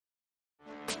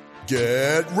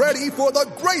Get ready for the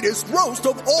greatest roast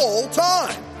of all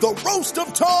time. The Roast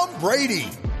of Tom Brady.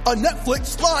 A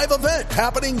Netflix live event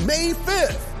happening May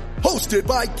 5th. Hosted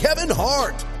by Kevin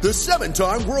Hart. The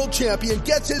 7-time world champion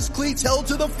gets his cleats held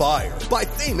to the fire by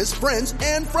famous friends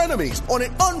and frenemies on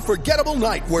an unforgettable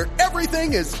night where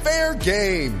everything is fair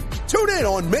game. Tune in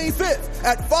on May 5th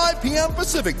at 5 p.m.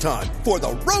 Pacific time for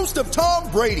the Roast of Tom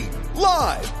Brady.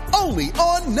 Live only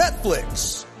on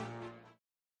Netflix.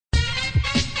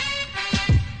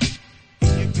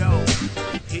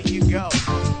 Here you go.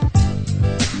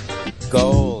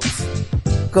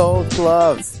 Gold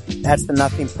gloves. That's the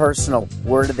nothing personal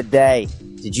word of the day.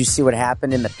 Did you see what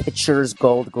happened in the pitcher's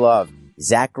gold glove?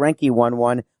 Zach Greinke won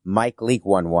one. Mike Leake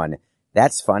won one.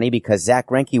 That's funny because Zach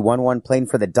Greinke won one playing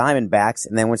for the Diamondbacks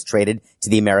and then was traded to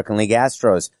the American League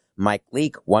Astros. Mike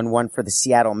Leake won one for the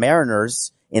Seattle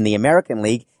Mariners in the American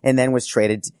League and then was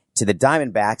traded to the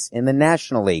Diamondbacks in the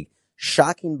National League.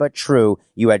 Shocking but true,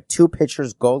 you had two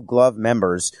pitchers gold glove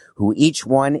members who each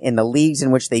won in the leagues in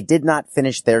which they did not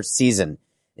finish their season.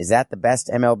 Is that the best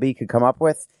MLB could come up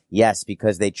with? Yes,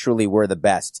 because they truly were the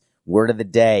best. Word of the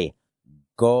day,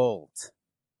 gold.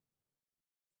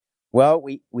 Well,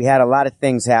 we had a lot of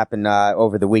things happen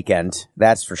over the weekend,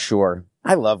 that's for sure.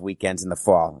 I love weekends in the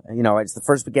fall. You know, it's the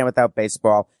first weekend without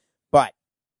baseball, but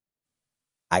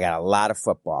I got a lot of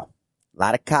football, a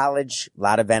lot of college, a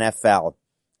lot of NFL.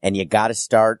 And you got to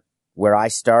start where I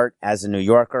start as a New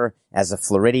Yorker, as a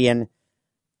Floridian,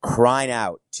 crying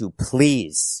out to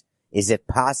please, is it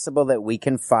possible that we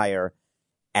can fire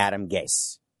Adam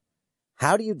Gase?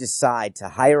 How do you decide to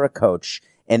hire a coach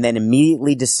and then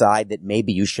immediately decide that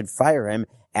maybe you should fire him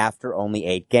after only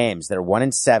 8 games? They're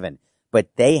 1-7, but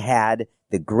they had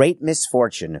the great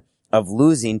misfortune of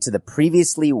losing to the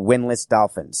previously winless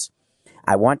Dolphins.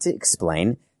 I want to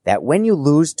explain that when you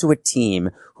lose to a team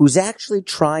who's actually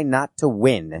trying not to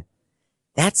win,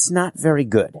 that's not very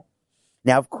good.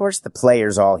 Now, of course, the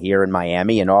players all here in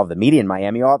Miami and all the media in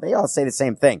Miami, they all say the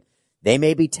same thing. They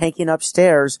may be tanking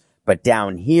upstairs, but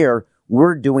down here,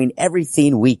 we're doing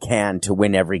everything we can to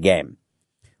win every game.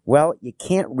 Well, you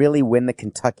can't really win the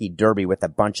Kentucky Derby with a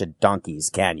bunch of donkeys,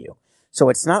 can you? So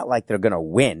it's not like they're going to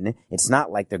win. It's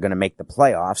not like they're going to make the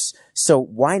playoffs. So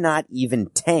why not even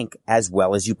tank as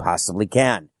well as you possibly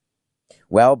can?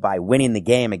 Well, by winning the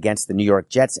game against the New York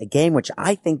Jets, a game which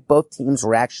I think both teams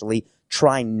were actually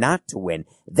trying not to win.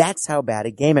 That's how bad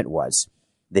a game it was.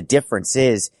 The difference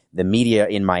is the media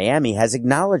in Miami has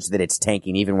acknowledged that it's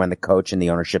tanking even when the coach and the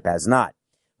ownership has not.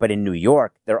 But in New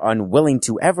York, they're unwilling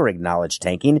to ever acknowledge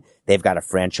tanking. They've got a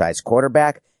franchise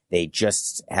quarterback. They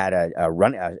just had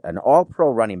an all-pro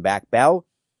running back, Bell,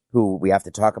 who we have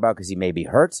to talk about because he may be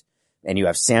hurt. And you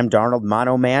have Sam Darnold,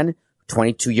 mono man,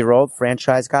 22-year-old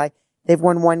franchise guy. They've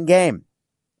won 1 game.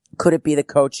 Could it be the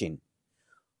coaching?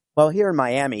 Well, here in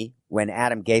Miami, when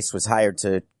Adam Gase was hired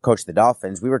to coach the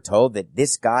Dolphins, we were told that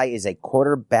this guy is a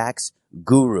quarterback's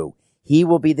guru. He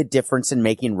will be the difference in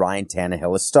making Ryan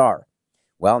Tannehill a star.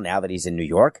 Well, now that he's in New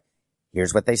York,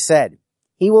 here's what they said.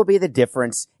 He will be the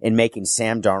difference in making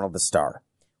Sam Darnold a star.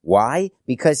 Why?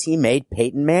 Because he made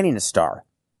Peyton Manning a star.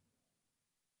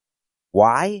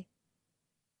 Why?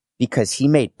 Because he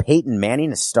made Peyton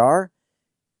Manning a star?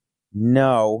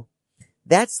 No.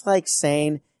 That's like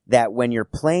saying that when you're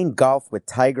playing golf with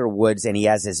Tiger Woods and he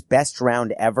has his best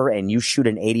round ever and you shoot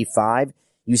an 85,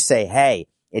 you say, hey,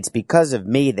 it's because of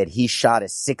me that he shot a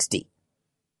 60.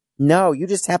 No, you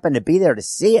just happened to be there to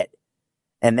see it.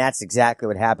 And that's exactly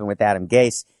what happened with Adam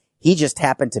Gase. He just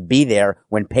happened to be there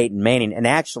when Peyton Manning, and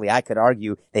actually I could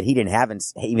argue that he didn't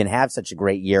even have such a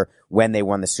great year when they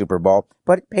won the Super Bowl,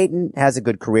 but Peyton has a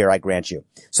good career, I grant you.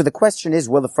 So the question is,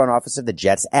 will the front office of the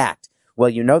Jets act? Well,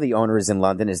 you know the owner is in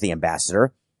London as the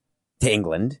ambassador to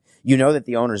England. You know that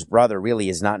the owner's brother really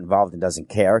is not involved and doesn't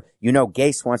care. You know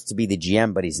Gase wants to be the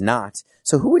GM, but he's not.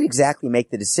 So who would exactly make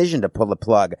the decision to pull the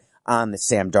plug on the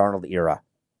Sam Darnold era?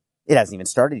 It hasn't even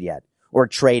started yet. Or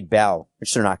trade Bell,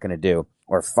 which they're not going to do.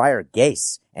 Or fire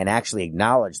Gase and actually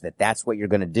acknowledge that that's what you're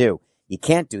going to do. You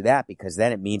can't do that because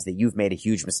then it means that you've made a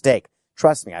huge mistake.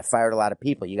 Trust me, I fired a lot of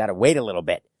people. You got to wait a little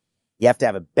bit. You have to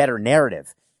have a better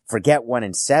narrative. Forget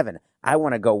 1-7. I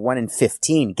want to go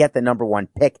 1-15, get the number 1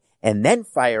 pick, and then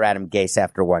fire Adam Gase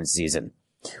after 1 season.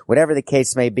 Whatever the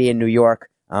case may be in New York,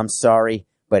 I'm sorry,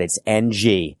 but it's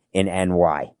NG in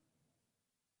NY.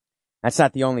 That's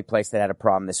not the only place that had a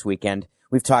problem this weekend.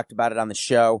 We've talked about it on the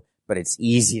show, but it's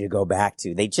easy to go back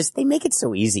to. They make it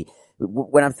so easy.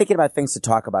 When I'm thinking about things to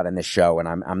talk about in this show and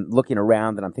I'm looking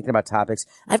around and I'm thinking about topics,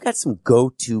 I've got some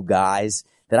go-to guys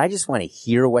that I just want to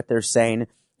hear what they're saying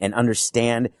and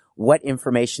understand what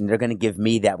information they're going to give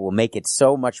me that will make it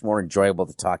so much more enjoyable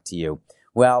to talk to you.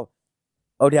 Well,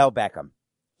 Odell Beckham.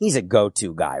 He's a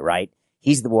go-to guy, right?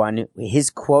 He's the one,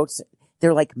 his quotes,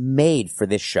 they're like made for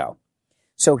this show.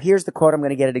 So here's the quote. I'm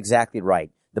going to get it exactly right.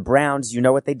 The Browns, you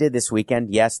know what they did this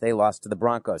weekend. Yes, they lost to the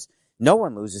Broncos. No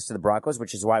one loses to the Broncos,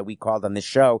 which is why we called on this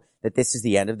show that this is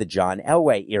the end of the John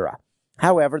Elway era.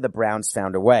 However, the Browns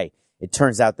found a way. It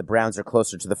turns out the Browns are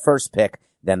closer to the first pick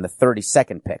than the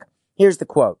 32nd pick. Here's the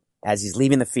quote as he's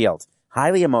leaving the field.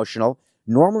 Highly emotional.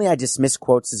 Normally I dismiss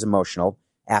quotes as emotional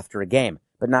after a game,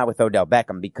 but not with Odell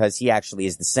Beckham because he actually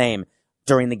is the same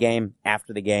during the game,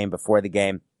 after the game, before the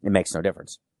game. It makes no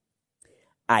difference.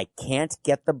 I can't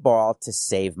get the ball to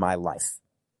save my life.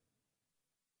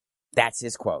 That's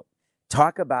his quote.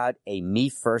 Talk about a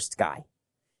me-first guy.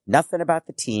 Nothing about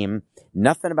the team,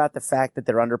 nothing about the fact that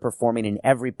they're underperforming in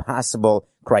every possible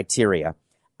criteria.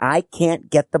 I can't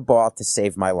get the ball to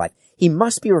save my life. He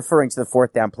must be referring to the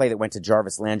fourth down play that went to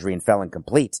Jarvis Landry and fell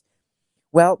incomplete.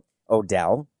 Well,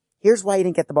 Odell, here's why you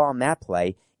didn't get the ball on that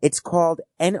play. It's called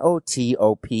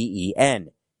NOTOPEN.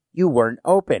 You weren't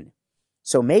open.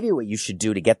 So maybe what you should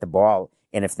do to get the ball,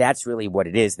 and if that's really what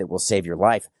it is that will save your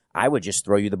life, I would just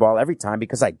throw you the ball every time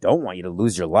because I don't want you to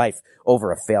lose your life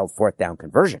over a failed fourth down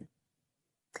conversion.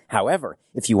 However,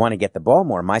 if you want to get the ball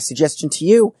more, my suggestion to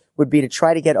you would be to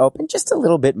try to get open just a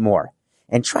little bit more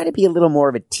and try to be a little more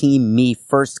of a team me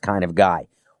first kind of guy.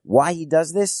 Why he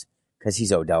does this? Because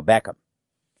he's Odell Beckham.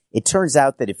 It turns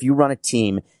out that if you run a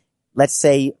team, let's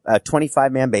say a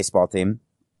 25-man baseball team,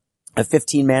 a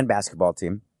 15-man basketball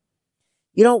team,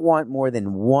 you don't want more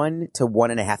than 1 to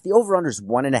 1.5. The over-under is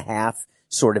 1.5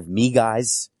 sort of me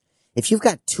guys. If you've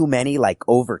got too many, like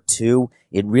over 2,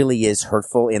 it really is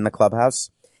hurtful in the clubhouse.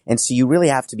 And so you really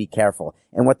have to be careful.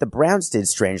 And what the Browns did,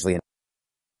 strangely,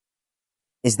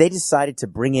 is they decided to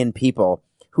bring in people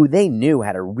who they knew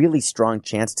had a really strong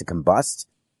chance to combust,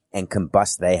 and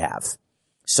combust they have.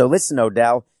 So listen,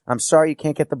 Odell, I'm sorry you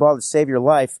can't get the ball to save your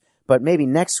life, but maybe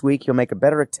next week you'll make a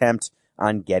better attempt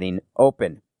on getting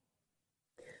open.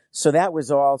 So that was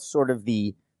all sort of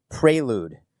the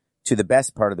prelude to the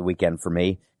best part of the weekend for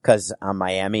me, because I'm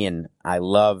Miami and I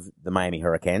love the Miami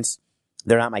Hurricanes.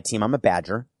 They're not my team. I'm a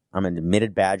Badger. I'm an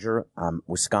admitted Badger.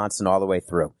 Wisconsin all the way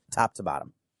through, top to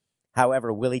bottom.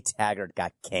 However, Willie Taggart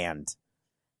got canned.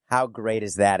 How great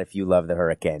is that if you love the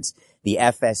Hurricanes? The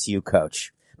FSU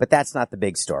coach. But that's not the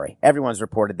big story. Everyone's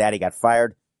reported that he got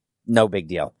fired. No big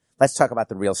deal. Let's talk about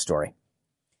the real story.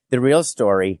 The real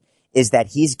story is that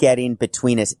he's getting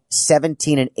between a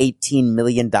 $17 and $18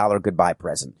 million goodbye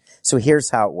present. So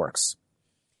here's how it works.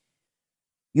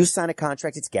 You sign a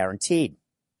contract, it's guaranteed.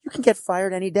 You can get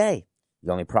fired any day.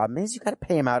 The only problem is you got to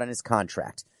pay him out on his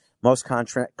contract. Most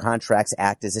contracts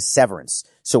act as a severance.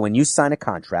 So when you sign a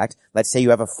contract, let's say you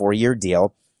have a 4-year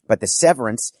deal, but the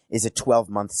severance is a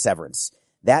 12-month severance.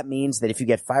 That means that if you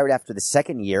get fired after the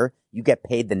second year, you get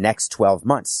paid the next 12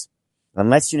 months.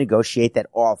 Unless you negotiate that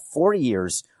all 4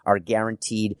 years are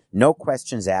guaranteed, no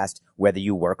questions asked, whether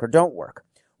you work or don't work.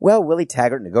 Well, Willie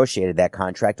Taggart negotiated that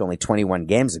contract only 21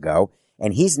 games ago,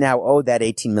 and he's now owed that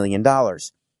 $18 million.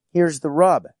 Here's the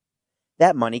rub.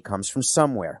 That money comes from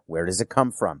somewhere. Where does it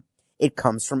come from? It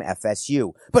comes from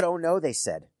FSU. But oh no, they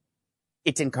said.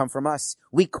 It didn't come from us.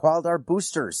 We called our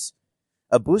boosters.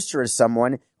 A booster is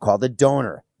someone called a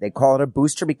donor. They call it a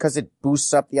booster because it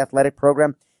boosts up the athletic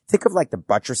program. Think of like the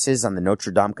buttresses on the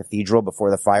Notre Dame Cathedral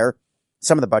before the fire.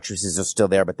 Some of the buttresses are still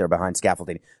there, but they're behind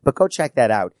scaffolding. But go check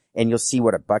that out, and you'll see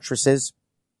what a buttress is.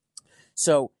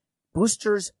 So,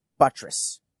 boosters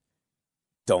buttress.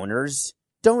 Donors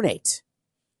donate.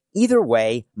 Either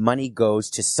way, money goes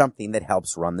to something that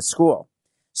helps run the school.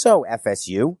 So,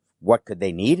 FSU, what could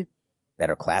they need?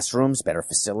 Better classrooms, better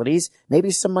facilities, maybe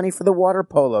some money for the water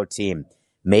polo team,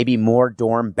 maybe more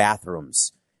dorm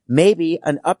bathrooms. Maybe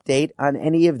an update on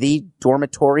any of the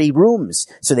dormitory rooms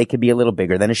so they could be a little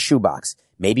bigger than a shoebox.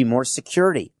 Maybe more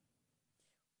security.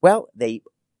 Well, they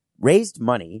raised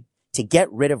money to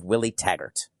get rid of Willie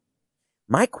Taggart.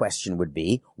 My question would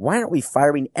be, why aren't we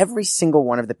firing every single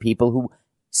one of the people who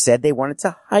said they wanted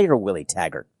to hire Willie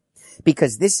Taggart?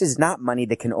 Because this is not money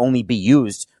that can only be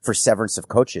used for severance of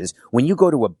coaches. When you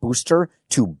go to a booster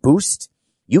to boost,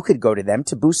 you could go to them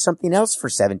to boost something else for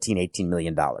 $17, $18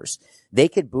 million. They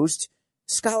could boost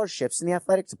scholarships in the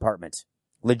athletic department,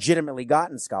 legitimately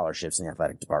gotten scholarships in the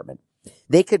athletic department.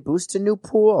 They could boost a new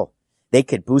pool. They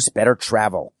could boost better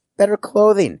travel, better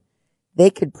clothing. They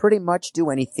could pretty much do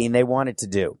anything they wanted to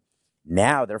do.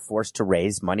 Now they're forced to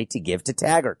raise money to give to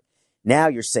Taggart. Now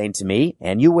you're saying to me,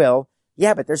 and you will,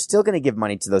 yeah, but they're still going to give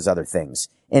money to those other things.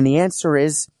 And the answer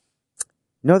is,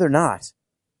 no, they're not.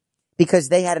 Because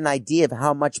they had an idea of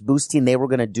how much boosting they were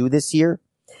going to do this year.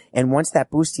 And once that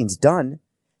boosting's done,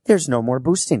 there's no more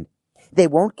boosting. They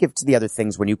won't give to the other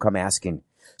things when you come asking.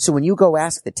 So when you go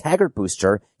ask the Taggart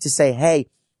booster to say, hey,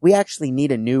 we actually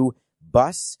need a new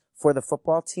bus for the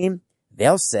football team,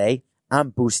 they'll say, I'm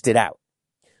boosted out.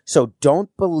 So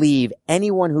don't believe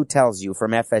anyone who tells you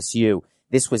from FSU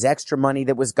this was extra money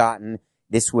that was gotten.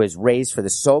 This was raised for the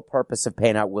sole purpose of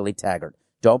paying out Willie Taggart.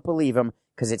 Don't believe him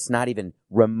because it's not even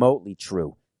remotely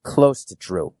true, close to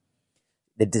true.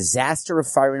 The disaster of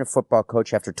firing a football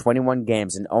coach after 21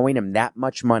 games and owing him that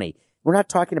much money. We're not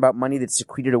talking about money that's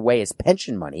secreted away as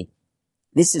pension money.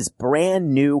 This is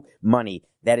brand new money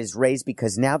that is raised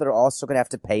because now they're also going to have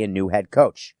to pay a new head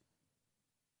coach.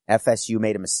 FSU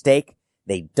made a mistake.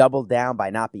 They doubled down by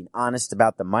not being honest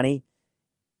about the money,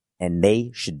 and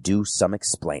they should do some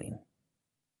explaining.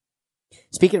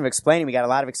 Speaking of explaining, we got a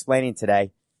lot of explaining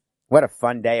today. What a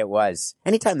fun day it was.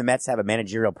 Anytime the Mets have a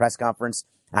managerial press conference,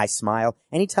 I smile.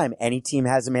 Anytime any team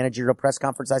has a managerial press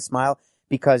conference, I smile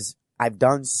because I've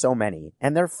done so many,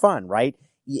 and they're fun, right?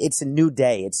 It's a new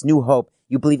day. It's new hope.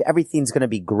 You believe everything's going to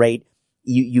be great.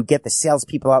 You get the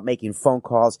salespeople out making phone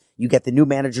calls. You get the new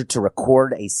manager to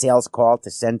record a sales call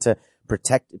to send to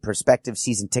prospective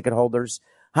season ticket holders.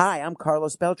 Hi, I'm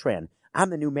Carlos Beltran. I'm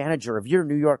the new manager of your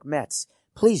New York Mets.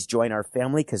 Please join our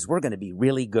family because we're going to be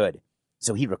really good.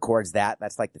 So he records that.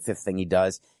 That's like the fifth thing he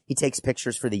does. He takes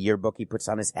pictures for the yearbook. He puts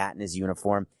on his hat and his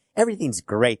uniform. Everything's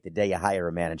great the day you hire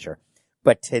a manager.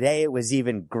 But today it was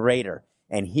even greater.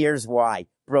 And here's why.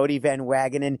 Brodie Van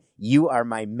Wagenen, you are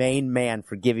my main man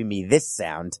for giving me this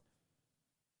sound.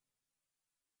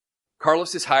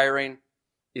 Carlos's hiring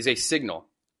is a signal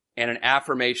and an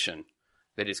affirmation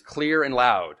that is clear and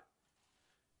loud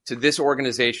to this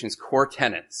organization's core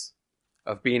tenets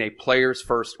of being a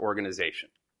players-first organization.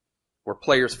 We're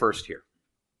players first here.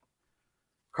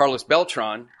 Carlos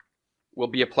Beltran will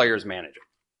be a players manager.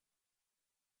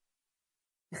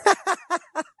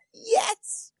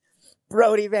 Yes!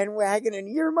 Brodie Van Wagenen,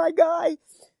 you're my guy.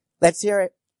 Let's hear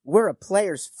it. We're a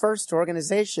players first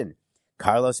organization.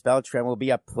 Carlos Beltran will be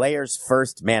a players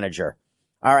first manager.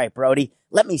 All right, Brodie,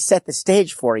 let me set the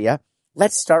stage for you.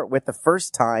 Let's start with the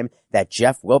first time that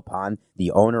Jeff Wilpon,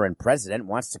 the owner and president,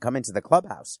 wants to come into the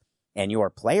clubhouse. And your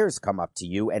players come up to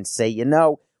you and say, you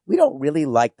know, we don't really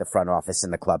like the front office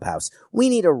in the clubhouse. We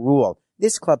need a rule.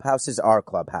 This clubhouse is our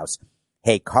clubhouse.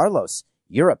 Hey, Carlos,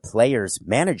 you're a player's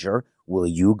manager. Will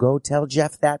you go tell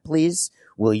Jeff that, please?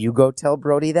 Will you go tell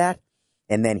Brodie that?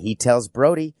 And then he tells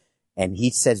Brodie, and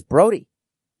he says, Brodie,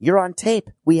 you're on tape.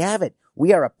 We have it.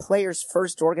 We are a players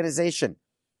first organization.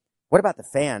 What about the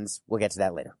fans? We'll get to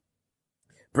that later.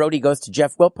 Brodie goes to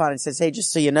Jeff Wilpon and says, hey,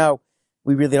 just so you know,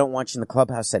 we really don't want you in the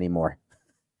clubhouse anymore.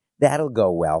 That'll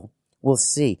go well. We'll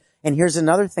see. And here's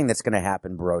another thing that's going to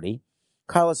happen, Brodie.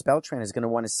 Carlos Beltran is going to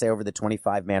want to stay over the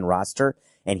 25-man roster,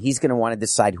 and he's going to want to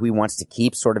decide who he wants to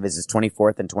keep sort of as his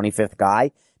 24th and 25th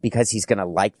guy because he's going to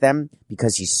like them,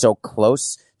 because he's so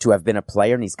close to have been a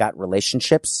player and he's got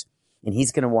relationships, and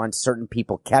he's going to want certain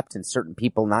people kept and certain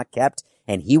people not kept,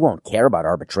 and he won't care about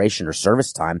arbitration or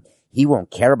service time. He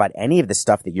won't care about any of the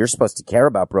stuff that you're supposed to care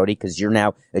about, Brodie, because you're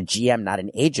now a GM, not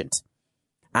an agent.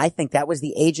 I think that was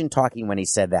the agent talking when he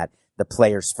said that, the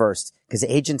players first, because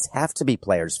agents have to be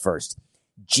players first.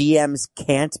 GMs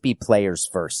can't be players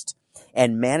first,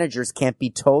 and managers can't be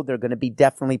told they're going to be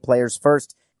definitely players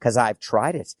first, because I've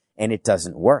tried it, and it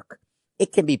doesn't work.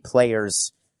 It can be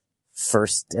players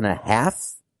first and a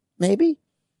half, maybe?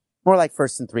 More like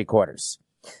first and three quarters.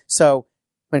 So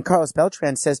when Carlos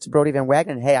Beltran says to Brodie Van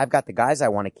Wagenen, hey, I've got the guys I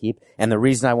want to keep, and the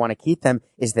reason I want to keep them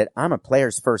is that I'm a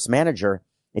players first manager,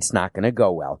 it's not going to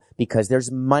go well because there's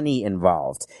money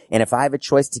involved. And if I have a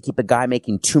choice to keep a guy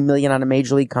making $2 million on a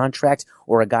major league contract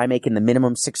or a guy making the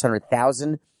minimum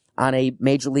 $600,000 on a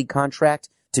major league contract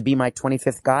to be my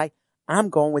 25th guy, I'm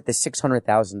going with the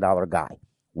 $600,000 guy.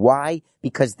 Why?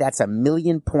 Because that's $1.4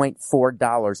 million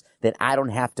that I don't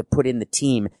have to put in the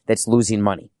team that's losing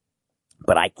money.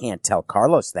 But I can't tell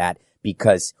Carlos that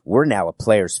because we're now a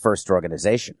players first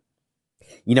organization.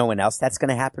 You know when else that's going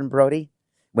to happen, Brodie?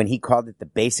 When he called it the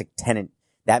basic tenet,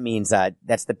 that means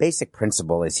that's the basic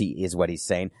principle is what he's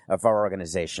saying of our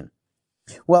organization.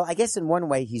 Well, I guess in one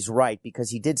way he's right because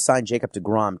he did sign Jacob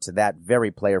deGrom to that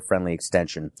very player-friendly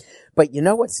extension. But you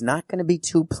know what's not going to be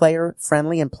too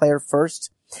player-friendly and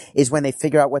player-first is when they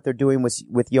figure out what they're doing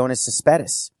with Yoenis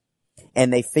Cespedes.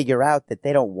 And they figure out that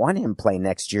they don't want him playing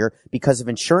next year because of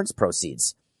insurance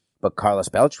proceeds. But Carlos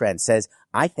Beltran says,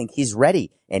 I think he's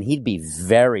ready, and he'd be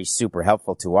very super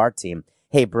helpful to our team.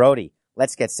 Hey, Brodie,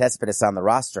 let's get Cespedes on the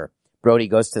roster. Brodie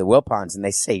goes to the Wilpons, and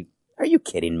they say, are you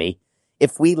kidding me?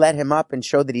 If we let him up and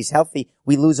show that he's healthy,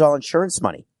 we lose all insurance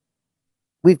money.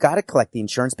 We've got to collect the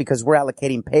insurance because we're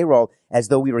allocating payroll as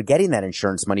though we were getting that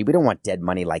insurance money. We don't want dead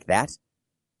money like that.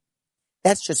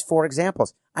 That's just 4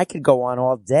 examples. I could go on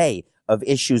all day of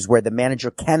issues where the manager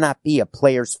cannot be a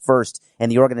player's first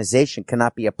and the organization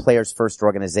cannot be a player's first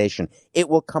organization. It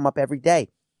will come up every day.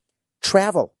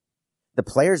 Travel. The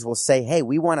players will say, hey,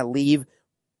 we want to leave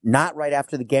not right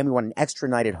after the game. We want an extra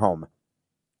night at home.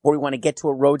 Or we want to get to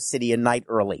a road city a night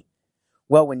early.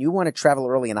 Well, when you want to travel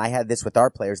early, and I had this with our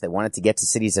players, they wanted to get to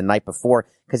cities a night before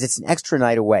because it's an extra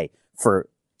night away. For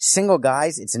single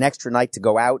guys, it's an extra night to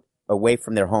go out away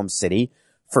from their home city.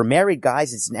 For married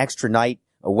guys, it's an extra night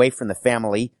away from the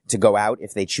family to go out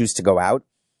if they choose to go out.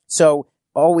 So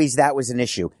always that was an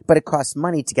issue. But it costs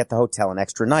money to get the hotel an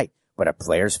extra night. But a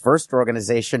players first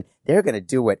organization, they're going to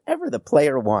do whatever the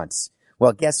player wants.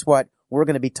 Well, guess what? We're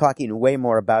going to be talking way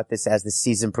more about this as the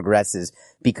season progresses,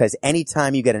 because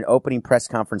anytime you get an opening press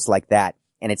conference like that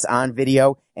and it's on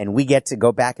video and we get to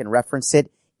go back and reference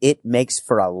it, it makes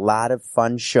for a lot of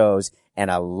fun shows and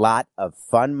a lot of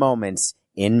fun moments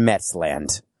in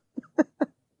Metsland.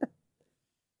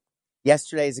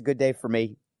 Yesterday is a good day for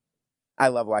me. I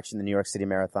love watching the New York City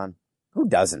Marathon. Who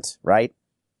doesn't, right?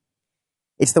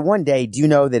 It's the one day, do you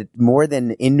know that more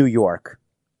than in New York,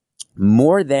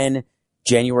 more than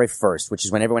January 1st, which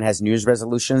is when everyone has New Year's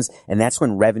resolutions, and that's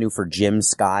when revenue for gyms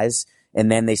skies,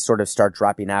 and then they sort of start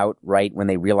dropping out, right, when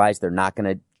they realize they're not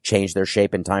going to change their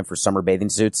shape in time for summer bathing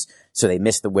suits, so they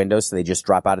miss the window, so they just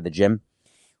drop out of the gym.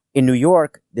 In New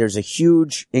York, there's a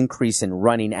huge increase in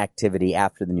running activity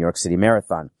after the New York City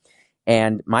Marathon.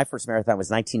 And my first marathon was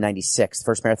 1996, the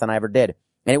first marathon I ever did.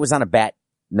 And it was on a bet,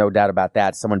 no doubt about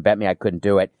that. Someone bet me I couldn't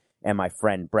do it, and my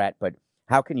friend Brett. But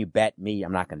how can you bet me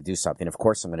I'm not going to do something? Of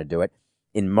course I'm going to do it.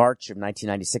 In March of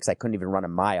 1996, I couldn't even run a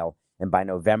mile, and by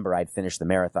November, I'd finished the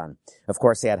marathon. Of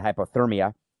course, I had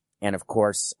hypothermia, and of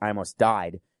course, I almost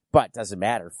died, but doesn't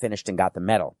matter, finished and got the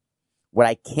medal. What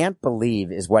I can't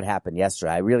believe is what happened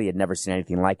yesterday. I really had never seen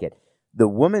anything like it. The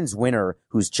woman's winner,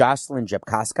 who's Jocelyn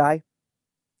Jepkosky,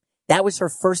 that was her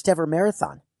first ever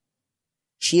marathon.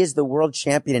 She is the world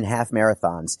champion in half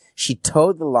marathons. She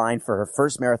towed the line for her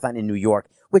first marathon in New York,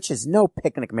 which is no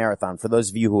picnic marathon. For those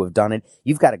of you who have done it,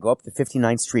 you've got to go up the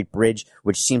 59th Street Bridge,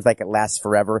 which seems like it lasts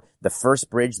forever. The first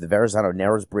bridge, the Verrazano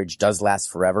Narrows Bridge, does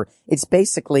last forever. It's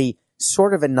basically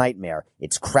sort of a nightmare.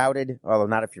 It's crowded, although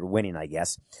not if you're winning, I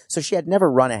guess. So she had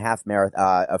never run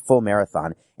a full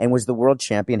marathon, and was the world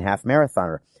champion half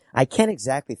marathoner. I can't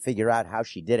exactly figure out how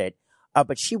she did it,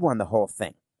 but she won the whole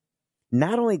thing.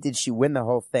 Not only did she win the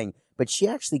whole thing, but she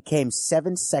actually came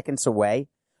 7 seconds away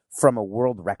from a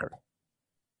world record.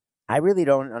 I really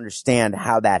don't understand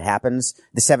how that happens.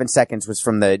 The 7 seconds was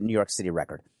from the New York City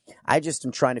record. I just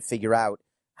am trying to figure out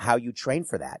how you train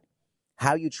for that,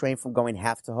 how you train from going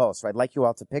half to whole. So I'd like you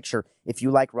all to picture, if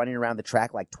you like running around the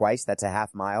track like twice, that's a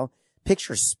half mile.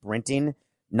 Picture sprinting,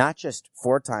 not just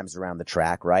 4 times around the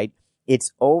track, right?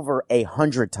 It's over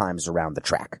 100 times around the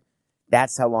track.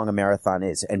 That's how long a marathon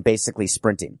is, and basically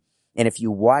sprinting. And if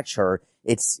you watch her,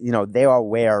 it's, they all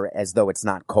wear as though it's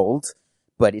not cold,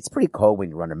 but it's pretty cold when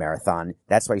you run a marathon.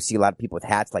 That's why you see a lot of people with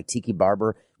hats, like Tiki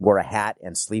Barber wore a hat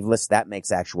and sleeveless. That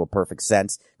makes actual perfect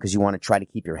sense because you want to try to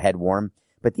keep your head warm.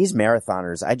 But these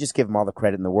marathoners, I just give them all the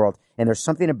credit in the world. And there's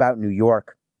something about New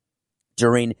York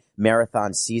during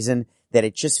marathon season that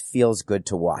it just feels good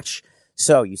to watch.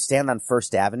 So you stand on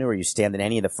First Avenue, or you stand in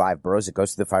any of the 5 boroughs. It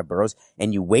goes through the 5 boroughs,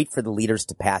 and you wait for the leaders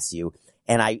to pass you.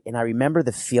 And I remember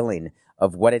the feeling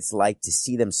of what it's like to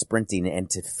see them sprinting and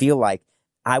to feel like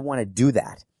I want to do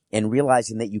that, and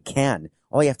realizing that you can.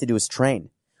 All you have to do is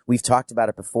train. We've talked about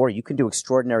it before. You can do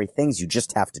extraordinary things. You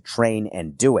just have to train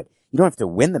and do it. You don't have to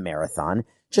win the marathon.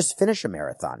 Just finish a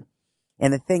marathon.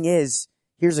 And the thing is,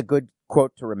 here's a good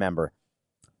quote to remember.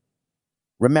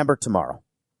 Remember tomorrow.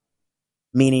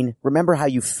 Meaning, remember how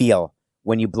you feel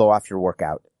when you blow off your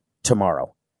workout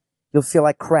tomorrow. You'll feel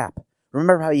like crap.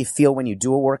 Remember how you feel when you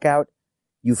do a workout?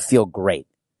 You feel great.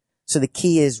 So the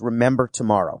key is remember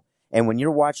tomorrow. And when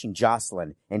you're watching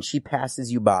Jocelyn and she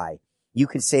passes you by, you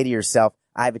can say to yourself,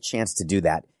 I have a chance to do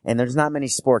that. And there's not many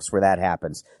sports where that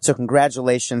happens. So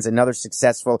congratulations, another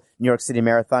successful New York City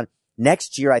Marathon.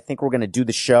 Next year, I think we're going to do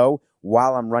the show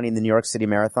while I'm running the New York City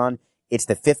Marathon. It's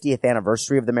the 50th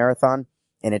anniversary of the marathon,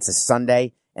 and it's a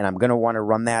Sunday, and I'm going to want to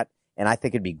run that. And I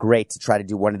think it'd be great to try to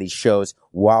do one of these shows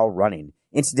while running.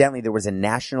 Incidentally, there was a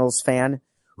Nationals fan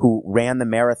who ran the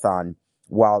marathon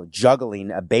while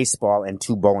juggling a baseball and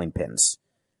 2 bowling pins.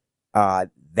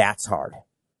 That's hard.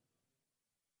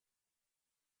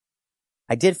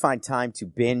 I did find time to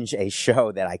binge a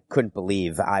show that I couldn't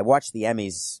believe. I watched the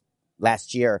Emmys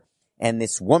last year, and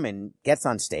this woman gets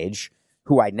on stage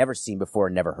who I'd never seen before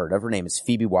and never heard of. Her name is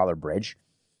Phoebe Waller-Bridge,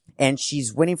 and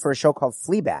she's winning for a show called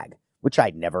Fleabag, which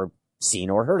I'd never seen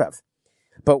or heard of.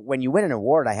 But when you win an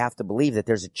award, I have to believe that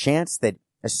there's a chance that,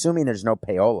 assuming there's no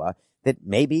payola, that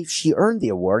maybe she earned the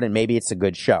award and maybe it's a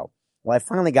good show. Well, I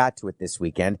finally got to it this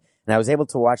weekend, and I was able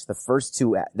to watch the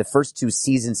first two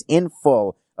seasons in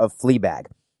full of Fleabag.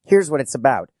 Here's what it's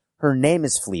about. Her name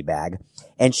is Fleabag,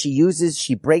 and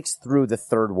she breaks through the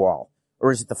third wall.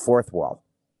 Or is it the fourth wall?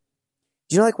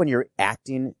 Do you know, like when you're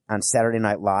acting on Saturday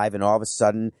Night Live and all of a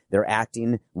sudden they're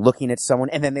acting, looking at someone,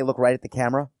 and then they look right at the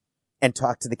camera and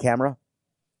talk to the camera?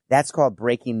 That's called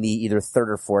breaking the either third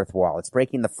or fourth wall. It's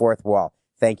breaking the fourth wall.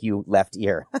 Thank you, left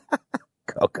ear.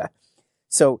 Coca.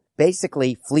 So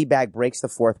basically, Fleabag breaks the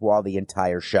fourth wall the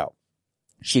entire show.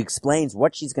 She explains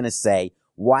what she's going to say,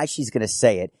 why she's going to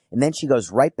say it, and then she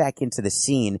goes right back into the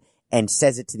scene and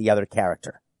says it to the other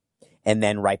character. And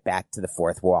then right back to the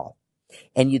fourth wall.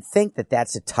 And you'd think that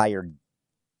that's a tired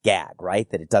gag, right?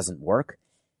 That it doesn't work.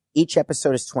 Each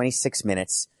episode is 26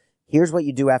 minutes. Here's what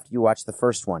you do after you watch the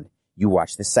first one. You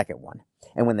watch the second one.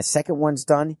 And when the second one's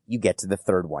done, you get to the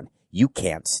third one. You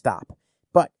can't stop.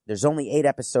 But there's only 8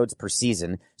 episodes per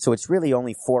season, so it's really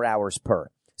only 4 hours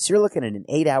per. So you're looking at an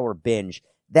 8-hour binge.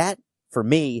 That, for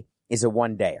me, is a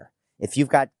 1-dayer. If you've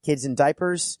got kids in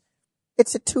diapers,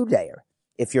 it's a 2-dayer.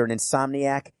 If you're an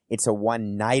insomniac, it's a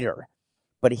 1-nighter.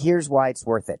 But here's why it's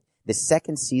worth it. The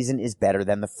second season is better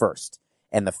than the first,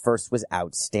 and the first was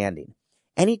outstanding.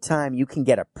 Anytime you can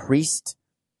get a priest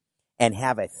and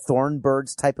have a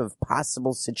Thornbirds type of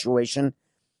possible situation,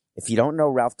 if you don't know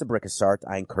Ralph de Bricassart,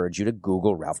 I encourage you to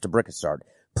Google Ralph de Bricassart,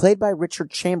 played by Richard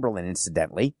Chamberlain,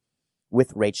 incidentally,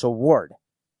 with Rachel Ward.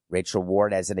 Rachel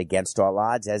Ward as in Against All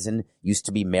Odds, as in used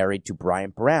to be married to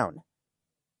Bryant Brown.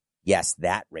 Yes,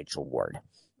 that Rachel Ward.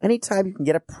 Anytime you can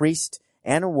get a priest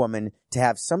and a woman to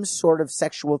have some sort of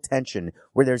sexual tension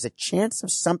where there's a chance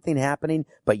of something happening,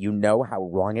 but you know how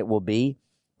wrong it will be,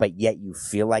 but yet you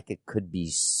feel like it could be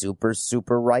super,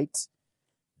 super right,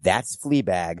 that's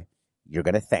Fleabag. You're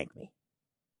going to thank me.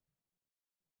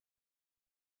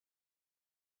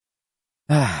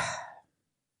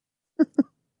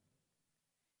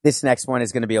 This next one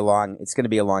is going to be a long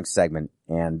segment.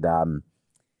 And,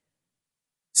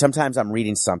 sometimes I'm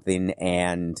reading something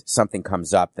and something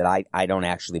comes up that I don't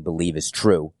actually believe is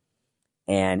true.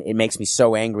 And it makes me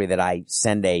so angry that I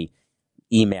send a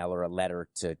email or a letter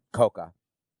to Coca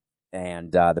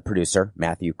and, the producer,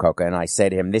 Matthew Coca, and I say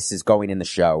to him, this is going in the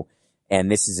show and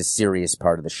this is a serious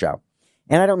part of the show.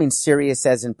 And I don't mean serious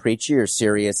as in preachy or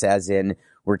serious as in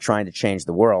we're trying to change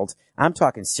the world. I'm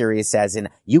talking serious as in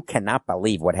you cannot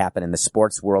believe what happened in the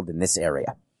sports world in this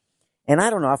area. And I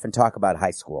don't often talk about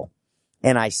high school.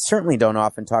 And I certainly don't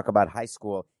often talk about high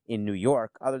school in New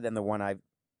York other than the one I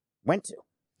went to.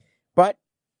 But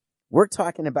we're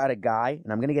talking about a guy,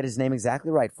 and I'm going to get his name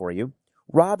exactly right for you,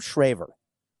 Rob Shraver.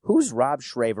 Who's Rob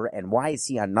Shraver and why is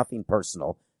he on Nothing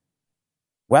Personal?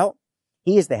 Well,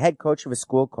 he is the head coach of a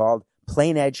school called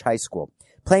Plain Edge High School.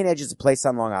 Plain Edge is a place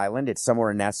on Long Island. It's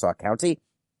somewhere in Nassau County.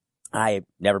 I've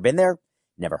never been there,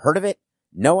 never heard of it,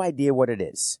 no idea what it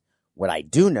is. What I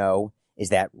do know is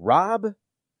that Rob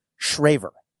Shraver,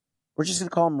 we're just going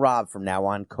to call him Rob from now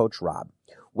on, Coach Rob,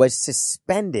 was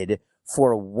suspended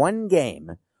for 1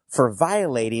 game for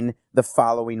violating the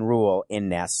following rule in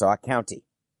Nassau County.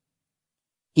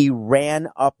 He ran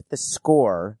up the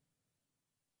score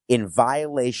in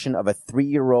violation of a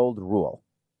 3-year-old rule.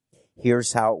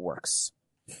 Here's how it works.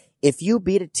 If you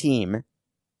beat a team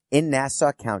in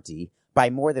Nassau County by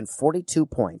more than 42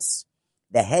 points,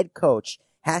 the head coach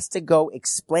has to go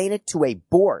explain it to a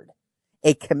board,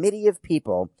 a committee of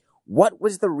people, what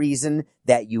was the reason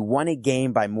that you won a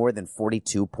game by more than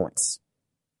 42 points.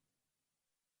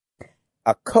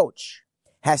 A coach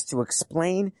has to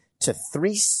explain to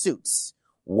 3 suits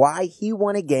why he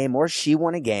won a game or she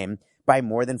won a game by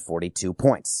more than 42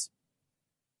 points.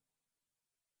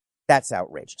 That's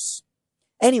outrageous.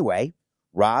 Anyway,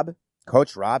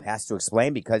 Coach Rob has to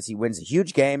explain because he wins a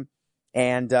huge game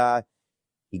and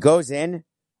he goes in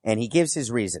and he gives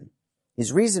his reason.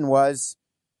 His reason was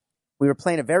we were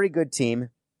playing a very good team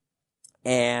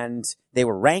and they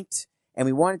were ranked and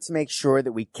we wanted to make sure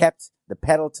that we kept the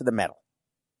pedal to the metal.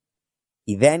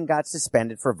 He then got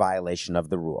suspended for violation of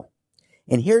the rule.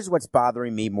 And here's what's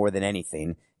bothering me more than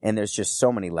anything, and there's just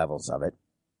so many levels of it.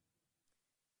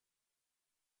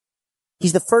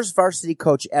 He's the first varsity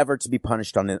coach ever to be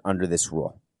punished under this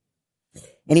rule.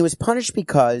 And he was punished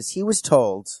because he was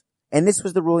told, and this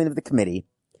was the ruling of the committee,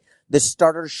 the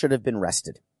starters should have been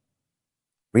rested.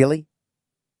 Really?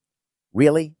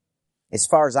 Really? As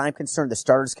far as I'm concerned, the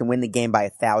starters can win the game by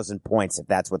 1,000 points if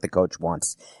that's what the coach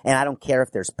wants. And I don't care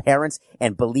if there's parents,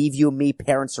 and believe you me,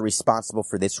 parents are responsible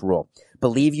for this rule.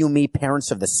 Believe you me,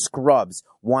 parents of the scrubs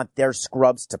want their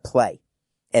scrubs to play.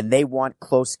 And they want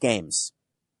close games.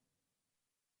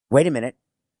 Wait a minute.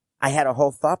 I had a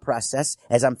whole thought process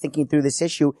as I'm thinking through this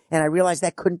issue, and I realized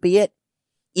that couldn't be it.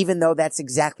 Even though that's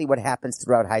exactly what happens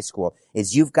throughout high school,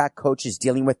 is you've got coaches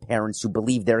dealing with parents who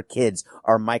believe their kids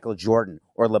are Michael Jordan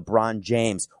or LeBron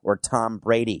James or Tom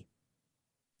Brady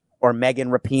or Megan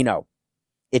Rapinoe.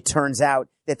 It turns out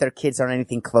that their kids aren't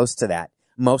anything close to that.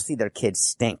 Mostly their kids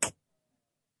stink.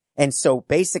 And so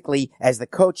basically, as the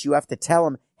coach, you have to tell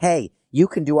them, hey, you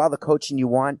can do all the coaching you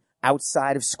want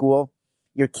outside of school.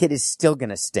 Your kid is still going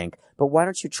to stink. But why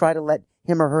don't you try to let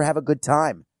him or her have a good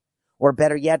time? Or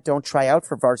better yet, don't try out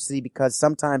for varsity because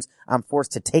sometimes I'm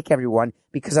forced to take everyone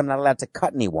because I'm not allowed to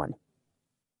cut anyone.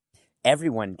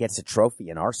 Everyone gets a trophy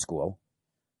in our school.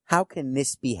 How can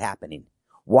this be happening?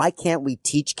 Why can't we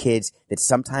teach kids that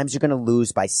sometimes you're going to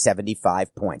lose by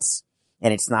 75 points?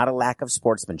 And it's not a lack of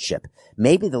sportsmanship.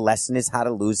 Maybe the lesson is how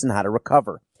to lose and how to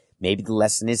recover. Maybe the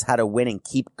lesson is how to win and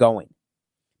keep going.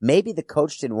 Maybe the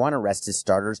coach didn't want to rest his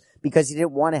starters because he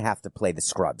didn't want to have to play the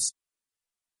scrubs.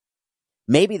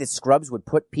 Maybe the scrubs would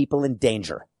put people in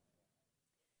danger.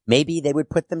 Maybe they would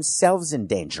put themselves in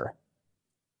danger.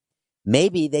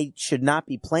 Maybe they should not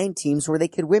be playing teams where they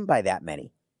could win by that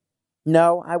many.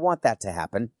 No, I want that to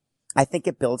happen. I think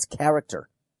it builds character.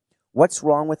 What's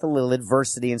wrong with a little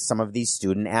adversity in some of these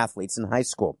student athletes in high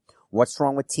school? What's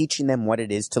wrong with teaching them what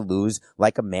it is to lose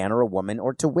like a man or a woman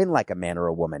or to win like a man or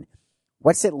a woman?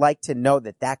 What's it like to know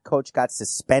that that coach got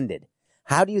suspended?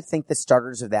 How do you think the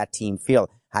starters of that team feel?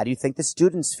 How do you think the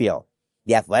students feel?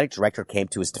 The athletic director came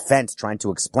to his defense trying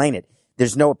to explain it.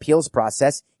 There's no appeals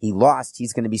process. He lost.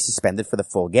 He's going to be suspended for the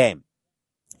full game.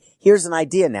 Here's an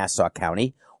idea, Nassau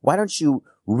County. Why don't you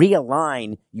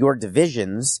realign your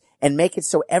divisions and make it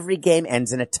so every game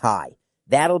ends in a tie?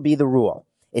 That'll be the rule,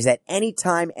 is that any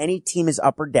time any team is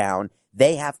up or down,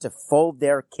 they have to fold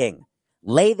their king.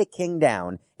 Lay the king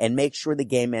down and make sure the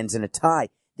game ends in a tie.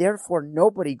 Therefore,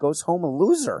 nobody goes home a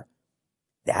loser.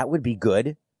 That would be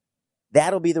good.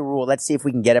 That'll be the rule. Let's see if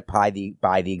we can get it by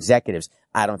the executives.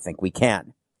 I don't think we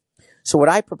can. So what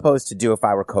I propose to do if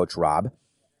I were Coach Rob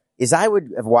is I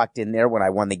would have walked in there when I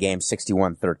won the game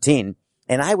 61-13,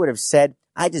 and I would have said,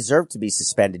 I deserve to be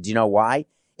suspended. Do you know why?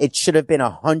 It should have been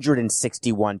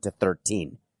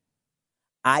 161-13.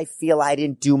 I feel I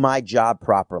didn't do my job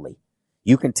properly.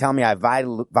 You can tell me I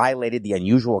violated the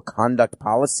unusual conduct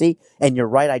policy, and you're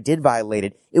right, I did violate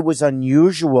it. It was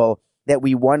unusual that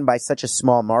we won by such a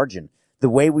small margin. The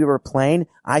way we were playing,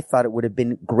 I thought it would have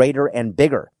been greater and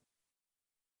bigger.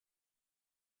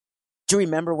 Do you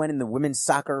remember when in the Women's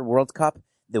Soccer World Cup,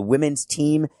 the women's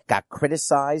team got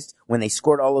criticized when they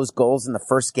scored all those goals in the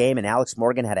first game and Alex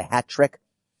Morgan had a hat trick?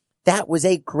 That was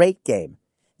a great game.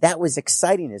 That was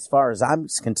exciting as far as I'm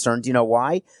concerned. Do you know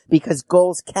why? Because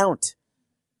goals count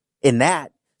in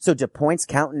that. So do points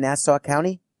count in Nassau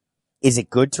County? Is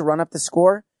it good to run up the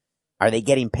score? Are they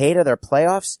getting paid? Are there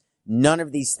playoffs? None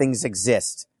of these things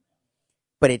exist.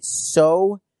 But it's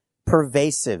so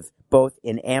pervasive, both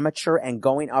in amateur and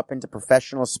going up into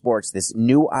professional sports, this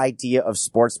new idea of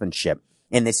sportsmanship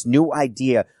and this new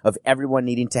idea of everyone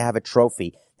needing to have a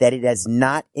trophy, that it has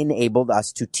not enabled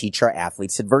us to teach our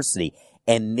athletes adversity.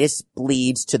 And this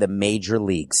bleeds to the major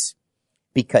leagues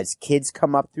because kids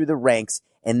come up through the ranks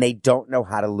and they don't know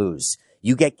how to lose.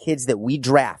 You get kids that we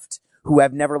draft who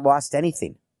have never lost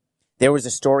anything. There was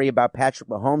a story about Patrick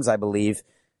Mahomes, I believe,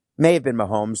 may have been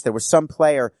Mahomes. There was some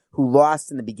player who lost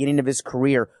in the beginning of his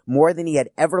career more than he had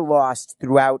ever lost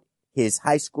throughout his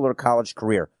high school or college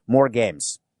career. More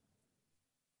games.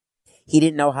 He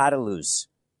didn't know how to lose.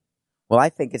 Well, I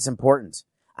think it's important.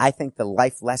 I think the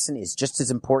life lesson is just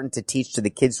as important to teach to the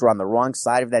kids who are on the wrong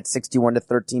side of that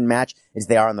 61-13 match as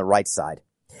they are on the right side.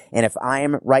 And if I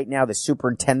am right now the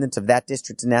superintendent of that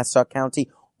district in Nassau County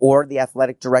or the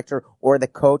athletic director or the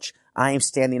coach, I am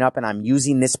standing up and I'm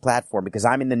using this platform because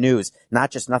I'm in the news, not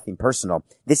just nothing personal.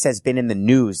 This has been in the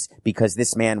news because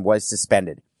this man was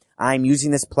suspended. I'm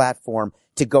using this platform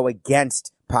to go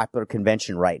against popular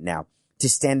convention right now, to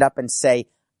stand up and say,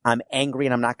 I'm angry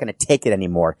and I'm not going to take it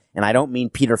anymore. And I don't mean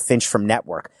Peter Finch from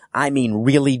Network. I mean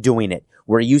really doing it,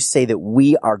 where you say that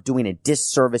we are doing a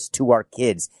disservice to our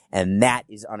kids, and that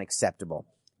is unacceptable.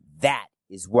 That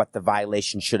is what the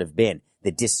violation should have been,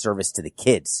 the disservice to the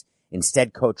kids.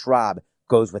 Instead, Coach Rob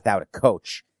goes without a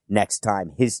coach next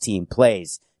time his team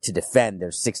plays to defend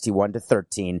their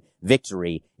 61-13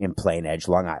 victory in Plain Edge,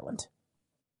 Long Island.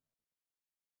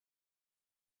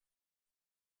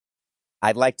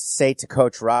 I'd like to say to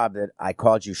Coach Rob that I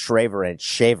called you Shraver and it's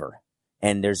Shaver.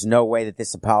 And there's no way that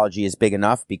this apology is big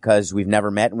enough because we've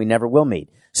never met and we never will meet.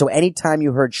 So anytime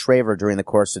you heard Shraver during the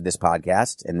course of this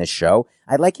podcast and this show,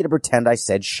 I'd like you to pretend I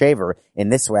said Shaver. In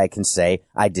this way I can say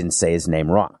I didn't say his name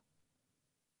wrong.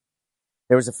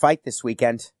 There was a fight this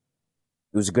weekend.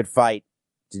 It was a good fight.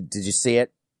 Did you see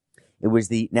it? It was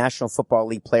the National Football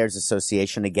League Players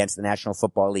Association against the National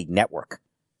Football League Network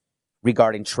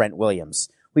regarding Trent Williams.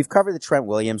 We've covered the Trent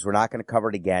Williams. We're not going to cover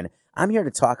it again. I'm here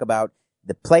to talk about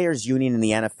the players' union in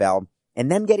the NFL and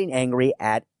them getting angry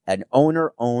at an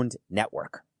owner-owned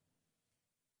network.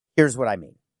 Here's what I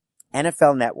mean.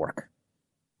 NFL Network,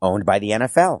 owned by the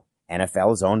NFL.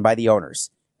 NFL is owned by the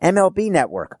owners. MLB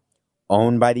Network,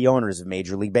 owned by the owners of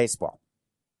Major League Baseball.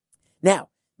 Now,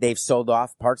 they've sold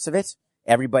off parts of it.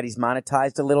 Everybody's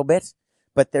monetized a little bit,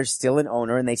 but there's still an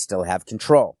owner and they still have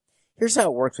control. Here's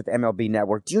how it works with MLB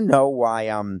Network. Do you know why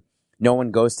no one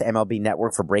goes to MLB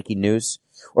Network for breaking news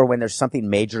or when there's something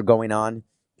major going on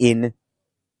in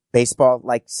baseball?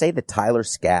 Like, say, the Tyler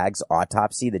Skaggs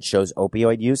autopsy that shows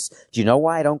opioid use. Do you know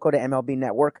why I don't go to MLB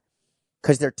Network?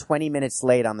 Because they're 20 minutes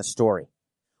late on the story.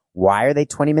 Why are they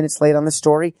 20 minutes late on the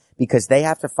story? Because they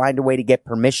have to find a way to get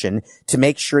permission to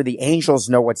make sure the Angels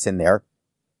know what's in there,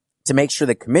 to make sure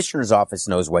the commissioner's office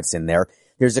knows what's in there.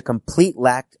 There's a complete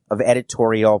lack of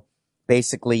editorial,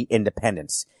 basically,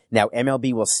 independence. Now,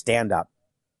 MLB will stand up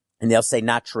and they'll say,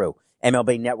 not true.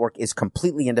 MLB Network is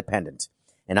completely independent.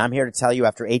 And I'm here to tell you,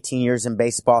 after 18 years in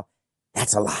baseball,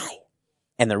 that's a lie.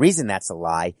 And the reason that's a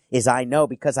lie is I know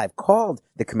because I've called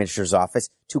the commissioner's office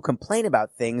to complain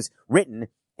about things written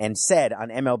and said on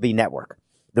MLB Network.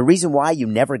 The reason why you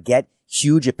never get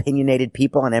huge opinionated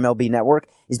people on MLB Network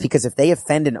is because if they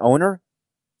offend an owner,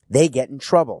 they get in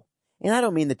trouble. And I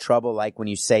don't mean the trouble like when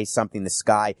you say something,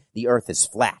 the earth is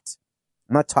flat.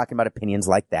 I'm not talking about opinions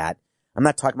like that. I'm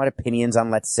not talking about opinions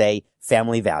on, let's say,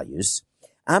 family values.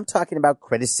 I'm talking about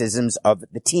criticisms of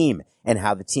the team and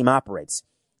how the team operates.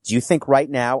 Do you think right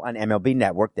now on MLB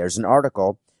Network there's an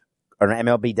article, or on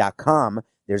MLB.com,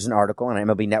 there's an article, on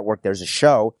MLB Network there's a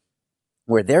show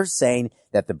where they're saying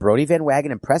that the Brodie Van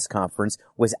Wagenen press conference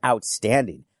was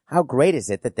outstanding. How great is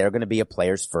it that they're going to be a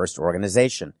players first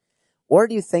organization? Or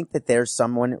do you think that there's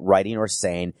someone writing or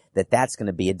saying that that's going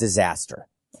to be a disaster?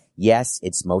 Yes,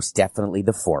 it's most definitely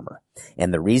the former.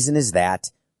 And the reason is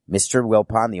that Mr.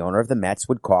 Wilpon, the owner of the Mets,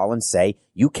 would call and say,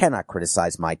 you cannot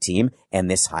criticize my team and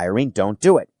this hiring, don't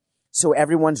do it. So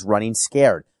everyone's running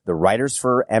scared. The writers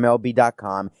for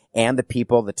MLB.com and the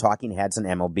people, the talking heads on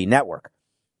MLB Network.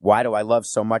 Why do I love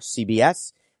so much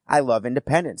CBS? I love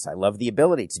independence. I love the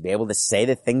ability to be able to say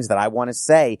the things that I want to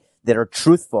say that are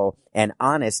truthful and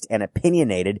honest and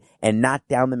opinionated and not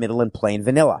down the middle and plain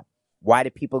vanilla. Why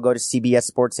do people go to CBS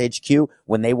Sports HQ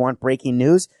when they want breaking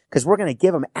news? Because we're going to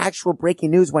give them actual breaking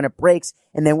news when it breaks,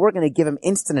 and then we're going to give them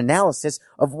instant analysis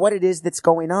of what it is that's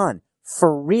going on.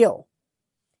 For real.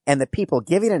 And the people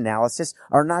giving analysis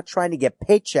are not trying to get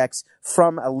paychecks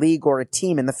from a league or a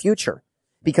team in the future.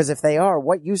 Because if they are,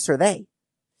 what use are they?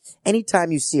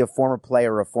 Anytime you see a former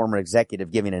player or a former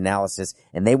executive giving analysis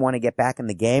and they want to get back in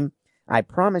the game, I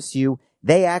promise you,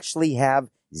 they actually have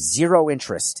zero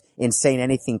interest in saying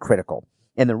anything critical.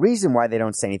 And the reason why they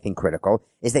don't say anything critical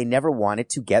is they never want it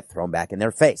to get thrown back in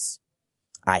their face.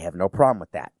 I have no problem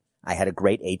with that. I had a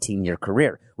great 18-year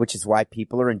career, which is why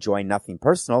people are enjoying Nothing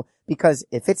Personal, because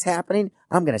if it's happening,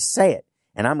 I'm going to say it,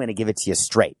 and I'm going to give it to you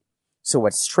straight. So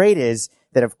what's straight is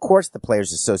that, of course, the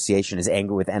Players Association is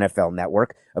angry with NFL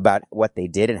Network about what they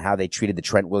did and how they treated the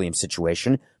Trent Williams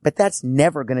situation, but that's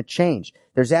never going to change.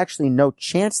 There's actually no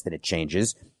chance that it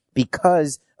changes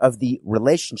because of the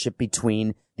relationship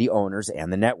between the owners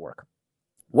and the network.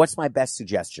 What's my best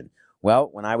suggestion? Well,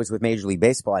 when I was with Major League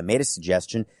Baseball, I made a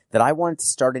suggestion that I wanted to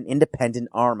start an independent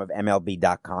arm of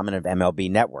MLB.com and of MLB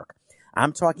Network.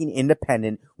 I'm talking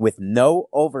independent with no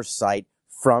oversight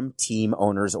from team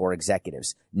owners or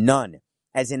executives. None.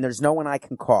 As in, there's no one I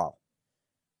can call.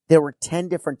 There were 10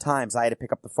 different times I had to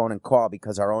pick up the phone and call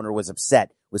because our owner was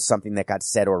upset with something that got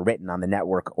said or written on the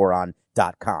network or on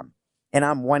 .com. And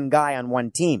I'm one guy on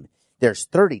one team. There's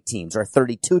 30 teams or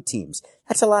 32 teams.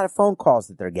 That's a lot of phone calls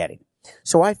that they're getting.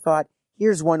 So I thought,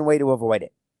 here's one way to avoid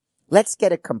it. Let's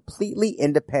get a completely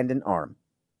independent arm.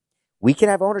 We can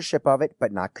have ownership of it,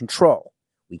 but not control.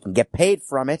 We can get paid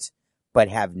from it, but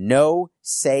have no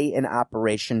say in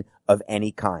operation of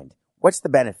any kind. What's the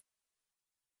benefit?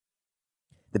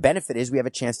 The benefit is we have a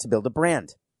chance to build a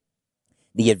brand.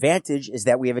 The advantage is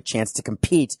that we have a chance to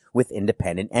compete with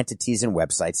independent entities and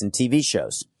websites and TV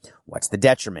shows. What's the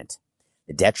detriment?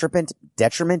 The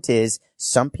detriment is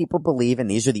some people believe, and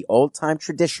these are the old-time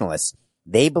traditionalists,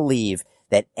 They believe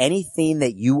that anything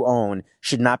that you own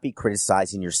should not be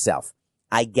criticizing yourself.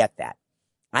 I get that.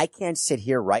 I can't sit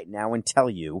here right now and tell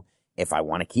you, if I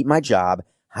want to keep my job,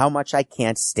 how much I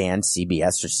can't stand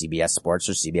CBS or CBS Sports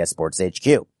or CBS Sports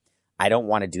HQ. I don't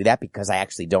want to do that because I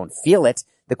actually don't feel it.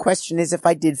 The question is, if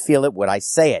I did feel it, would I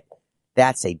say it?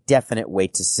 That's a definite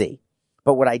wait to see.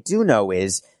 But what I do know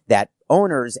is that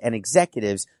owners and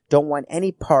executives don't want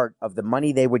any part of the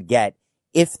money they would get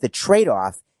if the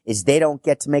trade-off is they don't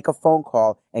get to make a phone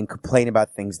call and complain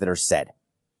about things that are said.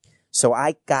 So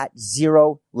I got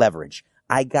zero leverage.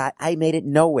 I made it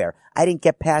nowhere. I didn't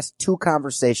get past 2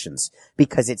 conversations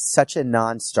because it's such a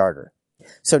non-starter.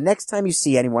 So next time you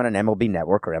see anyone on MLB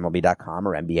Network or MLB.com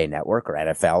or NBA Network or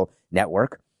NFL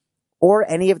Network or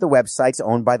any of the websites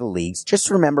owned by the leagues, just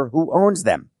remember who owns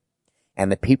them.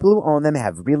 And the people who own them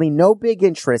have really no big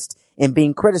interest in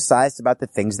being criticized about the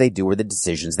things they do or the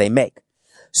decisions they make.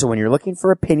 So when you're looking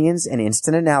for opinions and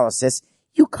instant analysis,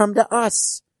 you come to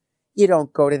us. You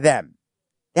don't go to them.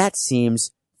 That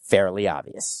seems fairly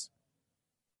obvious.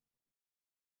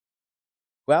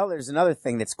 Well, there's another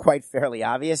thing that's quite fairly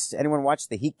obvious. Anyone watch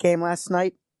the Heat game last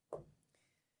night?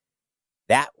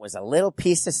 That was a little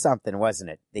piece of something, wasn't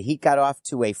it? The Heat got off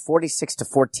to a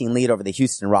 46-14 lead over the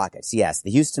Houston Rockets. Yes,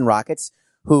 the Houston Rockets,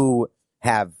 who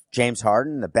have James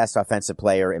Harden, the best offensive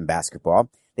player in basketball.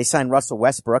 They signed Russell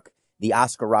Westbrook, the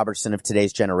Oscar Robertson of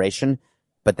today's generation,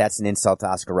 but that's an insult to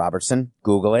Oscar Robertson.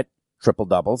 Google it. Triple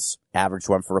doubles, averaged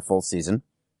one for a full season.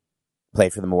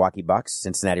 Played for the Milwaukee Bucks,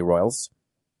 Cincinnati Royals.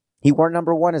 He wore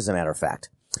number 1, as a matter of fact.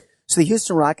 So the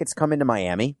Houston Rockets come into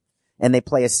Miami, and they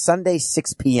play a Sunday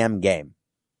 6 p.m. game.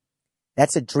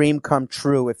 That's a dream come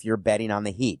true if you're betting on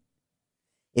the Heat.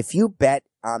 If you bet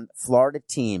on Florida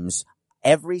teams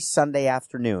every Sunday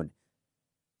afternoon,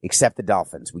 except the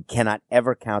Dolphins, we cannot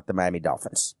ever count the Miami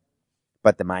Dolphins.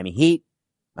 But the Miami Heat,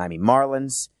 Miami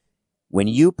Marlins, when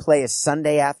you play a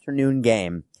Sunday afternoon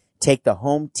game, take the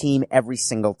home team every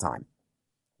single time.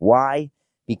 Why?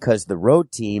 Because the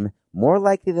road team, more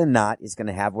likely than not, is going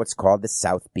to have what's called the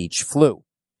South Beach flu.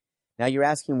 Now you're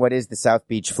asking, what is the South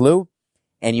Beach flu?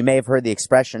 And you may have heard the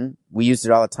expression. We used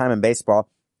it all the time in baseball.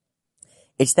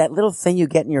 It's that little thing you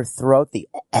get in your throat,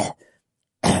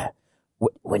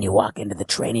 when you walk into the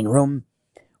training room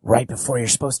right before you're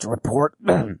supposed to report,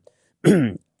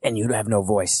 and you have no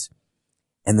voice.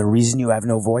 And the reason you have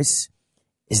no voice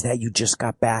is that you just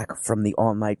got back from the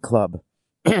all-night club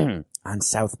on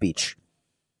South Beach.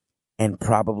 And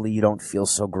probably you don't feel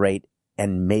so great,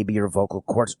 and maybe your vocal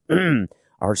cords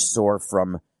are sore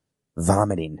from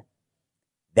vomiting.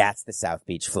 That's the South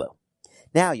Beach flu.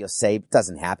 Now you'll say, it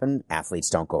doesn't happen. Athletes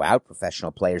don't go out.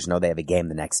 Professional players know they have a game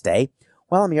the next day.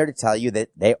 Well, I'm here to tell you that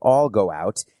they all go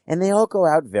out, and they all go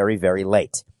out very, very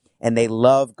late. And they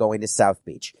love going to South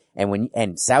Beach.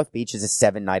 And South Beach is a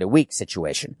 7-night-a-week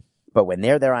situation. But when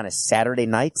they're there on a Saturday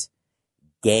night,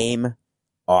 game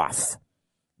off.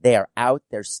 They are out,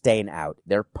 they're staying out,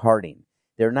 they're partying.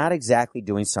 They're not exactly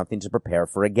doing something to prepare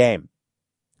for a game.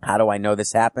 How do I know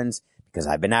this happens? Because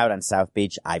I've been out on South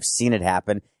Beach, I've seen it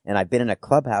happen, and I've been in a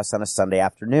clubhouse on a Sunday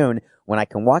afternoon when I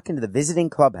can walk into the visiting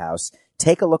clubhouse,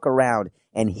 take a look around,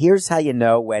 and here's how you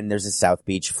know when there's a South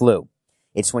Beach flu.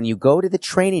 It's when you go to the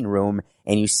training room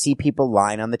and you see people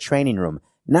lying on the training room,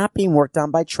 not being worked on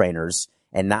by trainers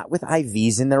and not with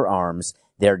IVs in their arms.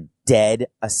 They're dead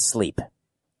asleep,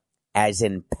 as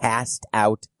in passed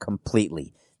out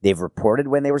completely. They've reported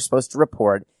when they were supposed to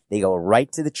report. They go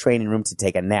right to the training room to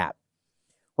take a nap.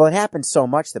 Well, it happened so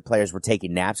much that players were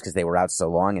taking naps because they were out so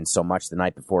long and so much the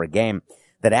night before a game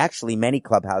that actually many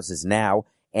clubhouses now,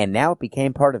 and now it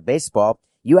became part of baseball,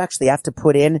 you actually have to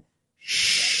put in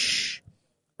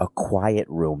a quiet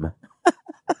room.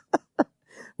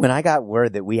 When I got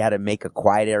word that we had to make a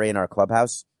quiet area in our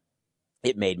clubhouse,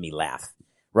 it made me laugh,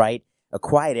 right? A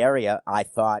quiet area, I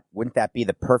thought, wouldn't that be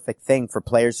the perfect thing for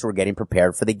players who are getting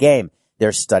prepared for the game?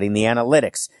 They're studying the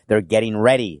analytics. They're getting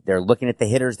ready. They're looking at the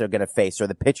hitters they're going to face or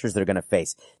the pitchers they're going to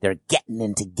face. They're getting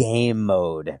into game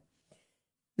mode.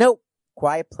 Nope.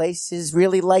 Quiet place is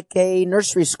really like a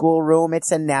nursery school room.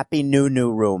 It's a nappy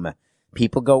new room.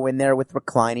 People go in there with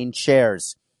reclining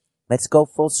chairs. Let's go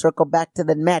full circle back to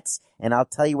the Mets, and I'll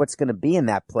tell you what's going to be in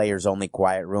that players only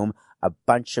quiet room. A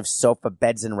bunch of sofa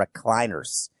beds and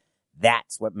recliners.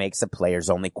 That's what makes a players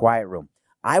only quiet room.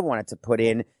 I wanted to put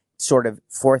in sort of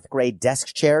 4th grade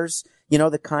desk chairs, you know,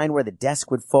 the kind where the desk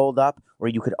would fold up, or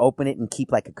you could open it and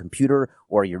keep like a computer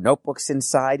or your notebooks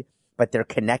inside, but they're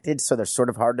connected, so they're sort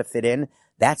of hard to fit in.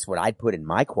 That's what I'd put in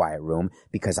my quiet room,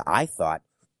 because I thought,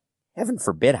 heaven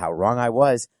forbid how wrong I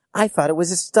was, I thought it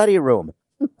was a study room.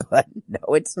 But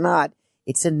no, it's not.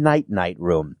 It's a night-night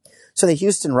room. So the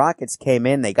Houston Rockets came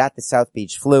in, they got the South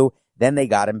Beach flu, then they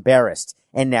got embarrassed,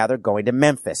 and now they're going to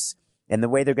Memphis. And the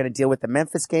way they're going to deal with the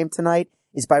Memphis game tonight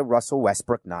is by Russell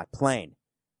Westbrook not playing.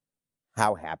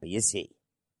 How happy is he?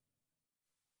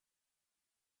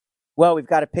 Well, we've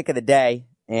got a pick of the day,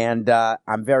 and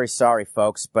I'm very sorry,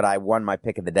 folks, but I won my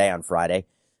pick of the day on Friday.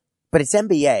 But it's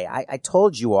NBA. I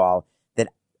told you all that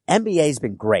NBA's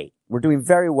been great. We're doing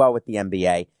very well with the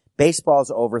NBA.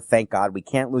 Baseball's over, thank God. We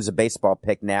can't lose a baseball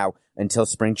pick now until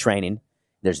spring training.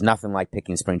 There's nothing like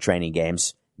picking spring training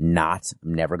games. I'm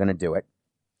never going to do it.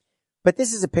 But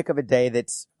this is a pick of a day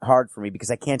that's hard for me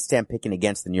because I can't stand picking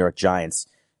against the New York Giants.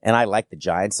 And I like the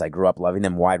Giants. I grew up loving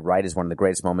them. Wide right is one of the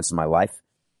greatest moments of my life.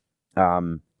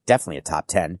 Definitely a top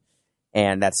 10.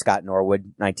 And that's Scott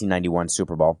Norwood, 1991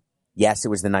 Super Bowl. Yes, it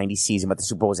was the 90 season, but the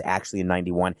Super Bowl was actually in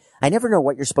 91. I never know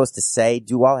what you're supposed to say.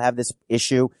 Do you all have this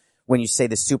issue when you say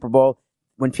the Super Bowl?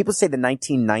 When people say the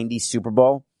 1990 Super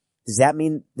Bowl, does that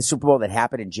mean the Super Bowl that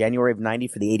happened in January of 90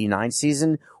 for the 89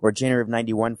 season or January of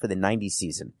 91 for the 90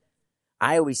 season?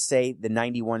 I always say the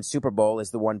 91 Super Bowl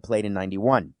is the one played in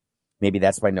 91. Maybe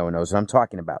that's why no one knows what I'm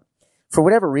talking about. For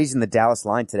whatever reason, the Dallas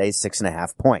line today is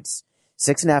 6.5 points.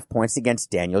 6.5 points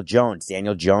against Daniel Jones.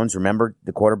 Daniel Jones, remember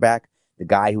the quarterback, the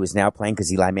guy who is now playing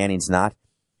because Eli Manning's not?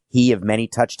 He of many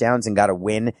touchdowns and got a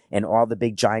win, and all the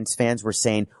big Giants fans were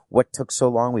saying, what took so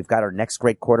long? We've got our next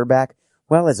great quarterback.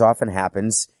 Well, as often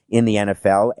happens in the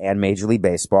NFL and Major League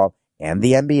Baseball and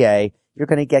the NBA, you're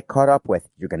going to get caught up with.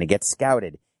 You're going to get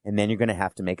scouted, and then you're going to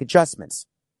have to make adjustments.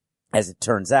 As it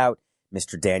turns out,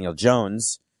 Mr. Daniel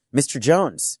Jones, Mr.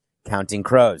 Jones, Counting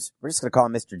Crows. We're just going to call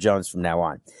him Mr. Jones from now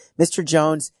on. Mr.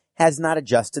 Jones has not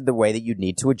adjusted the way that you'd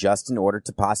need to adjust in order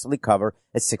to possibly cover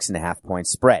a 6.5 point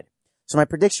spread. So my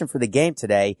prediction for the game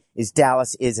today is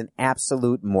Dallas is an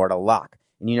absolute mortal lock.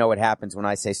 And you know what happens when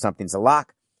I say something's a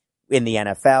lock? In the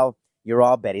NFL, you're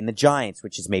all betting the Giants,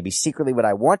 which is maybe secretly what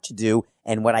I want to do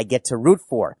and what I get to root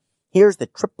for. Here's the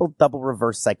triple-double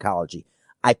reverse psychology.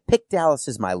 I pick Dallas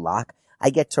as my lock. I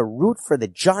get to root for the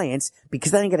Giants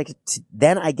because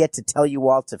then I get to tell you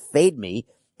all to fade me,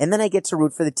 and then I get to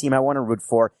root for the team I want to root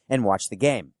for and watch the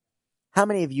game. How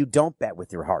many of you don't bet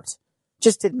with your hearts?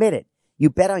 Just admit it. You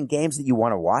bet on games that you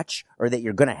want to watch or that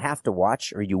you're going to have to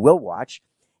watch or you will watch,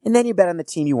 and then you bet on the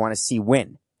team you want to see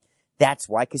win. That's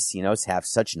why casinos have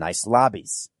such nice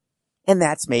lobbies. And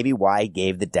that's maybe why I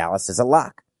gave the Dallas as a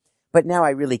lock. But now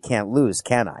I really can't lose,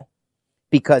 can I?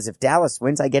 Because if Dallas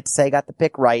wins, I get to say I got the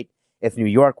pick right. If New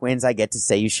York wins, I get to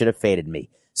say you should have faded me.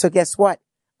 So guess what?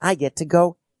 I get to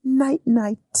go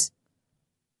night-night.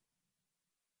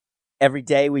 Every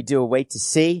day we do a wait to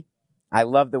see. I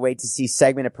love the wait to see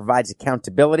segment. It provides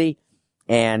accountability,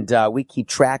 and we keep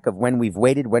track of when we've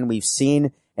waited, when we've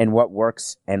seen, and what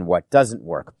works and what doesn't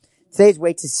work. Today's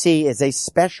wait to see is a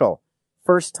special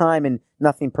first time in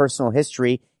Nothing Personal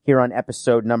history here on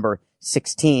episode number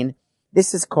 16.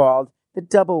 This is called the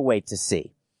double wait to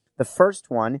see. The first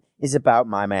one is about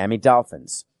my Miami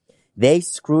Dolphins. They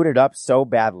screwed it up so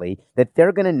badly that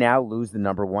they're going to now lose the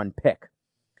number 1 pick.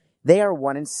 They are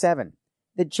 1-7.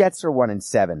 The Jets are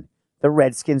 1-7. The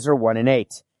Redskins are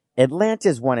 1-8.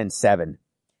 Atlanta's 1-7.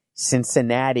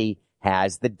 Cincinnati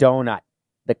has the donut,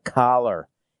 the collar.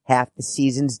 Half the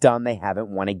season's done. They haven't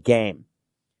won a game.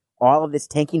 All of this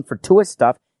tanking for Tua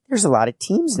stuff, there's a lot of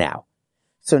teams now.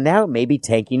 So now it may be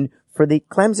tanking for the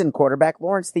Clemson quarterback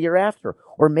Lawrence the year after.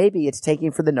 Or maybe it's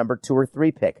tanking for the number 2 or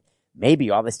 3 pick. Maybe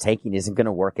all this tanking isn't going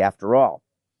to work after all.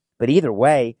 But either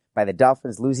way, by the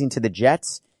Dolphins losing to the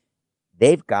Jets,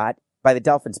 by the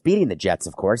Dolphins beating the Jets,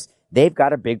 of course, they've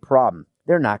got a big problem.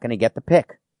 They're not going to get the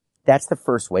pick. That's the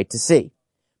first wait to see.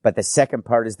 But the second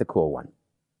part is the cool one.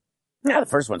 Now, the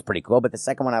first one's pretty cool, but the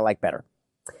second one I like better.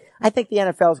 I think the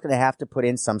NFL is going to have to put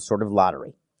in some sort of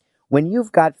lottery. When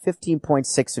you've got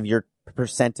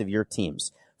 15.6% of your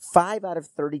teams, 5 out of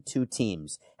 32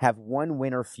 teams have 1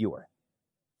 win or fewer.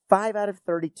 5 out of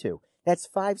 32. That's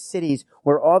 5 cities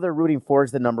where all they're rooting for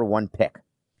is the number 1 pick.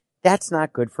 That's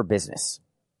not good for business.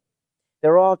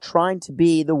 They're all trying to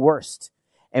be the worst.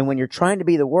 And when you're trying to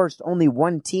be the worst, only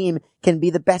one team can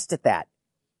be the best at that.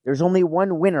 There's only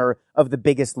one winner of the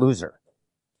biggest loser.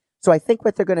 So I think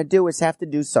what they're going to do is have to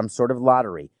do some sort of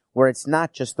lottery where it's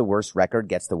not just the worst record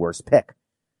gets the worst pick.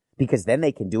 Because then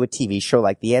they can do a TV show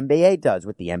like the NBA does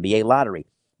with the NBA lottery.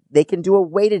 They can do a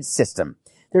weighted system.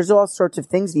 There's all sorts of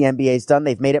things the NBA's done.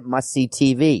 They've made it must-see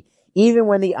TV. Even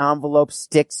when the envelope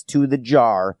sticks to the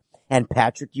jar and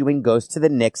Patrick Ewing goes to the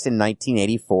Knicks in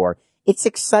 1984, it's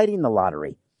exciting, the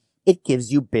lottery. It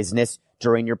gives you business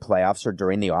during your playoffs or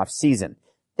during the off season.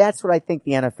 That's what I think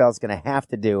the NFL is going to have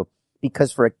to do,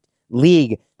 because for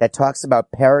league that talks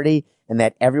about parity and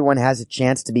that everyone has a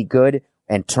chance to be good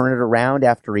and turn it around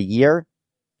after a year,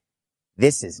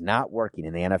 this is not working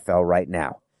in the NFL right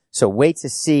now. So wait to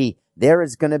see. There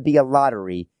is going to be a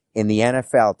lottery in the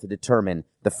NFL to determine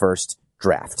the first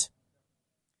draft.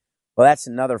 Well, that's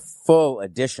another full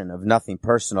edition of Nothing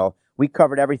Personal. We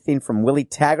covered everything from Willie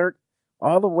Taggart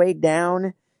all the way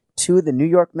down to the New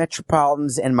York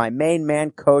Metropolitans and my main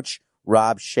man coach,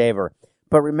 Rob Shaver.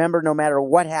 But remember, no matter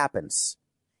what happens,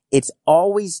 it's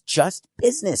always just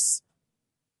business.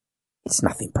 It's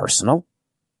nothing personal.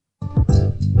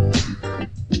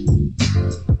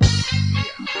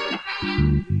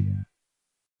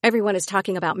 Everyone is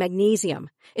talking about magnesium.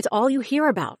 It's all you hear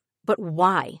about. But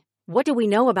why? What do we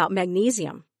know about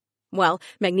magnesium? Well,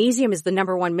 magnesium is the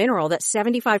number one mineral that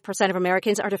 75% of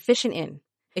Americans are deficient in.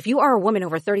 If you are a woman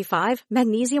over 35,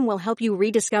 magnesium will help you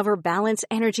rediscover balance,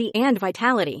 energy, and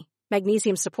vitality.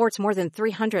 Magnesium supports more than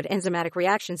 300 enzymatic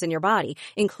reactions in your body,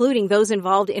 including those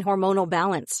involved in hormonal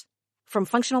balance. From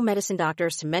functional medicine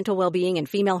doctors to mental well-being and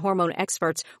female hormone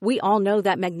experts, we all know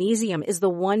that magnesium is the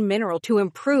one mineral to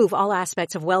improve all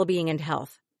aspects of well-being and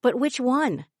health. But which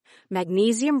one?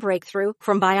 Magnesium Breakthrough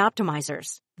from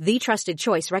Bioptimizers, the trusted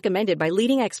choice recommended by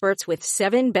leading experts with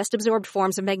 7 best-absorbed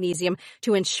forms of magnesium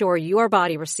to ensure your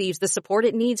body receives the support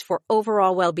it needs for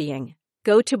overall well-being.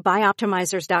 Go to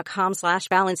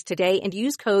bioptimizers.com/balance today and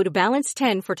use code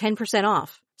BALANCE10 for 10%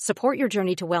 off. Support your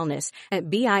journey to wellness at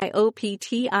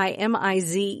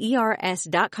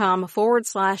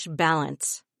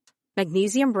bioptimizers.com/balance.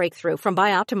 Magnesium Breakthrough from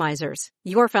Bioptimizers,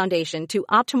 your foundation to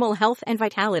optimal health and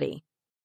vitality.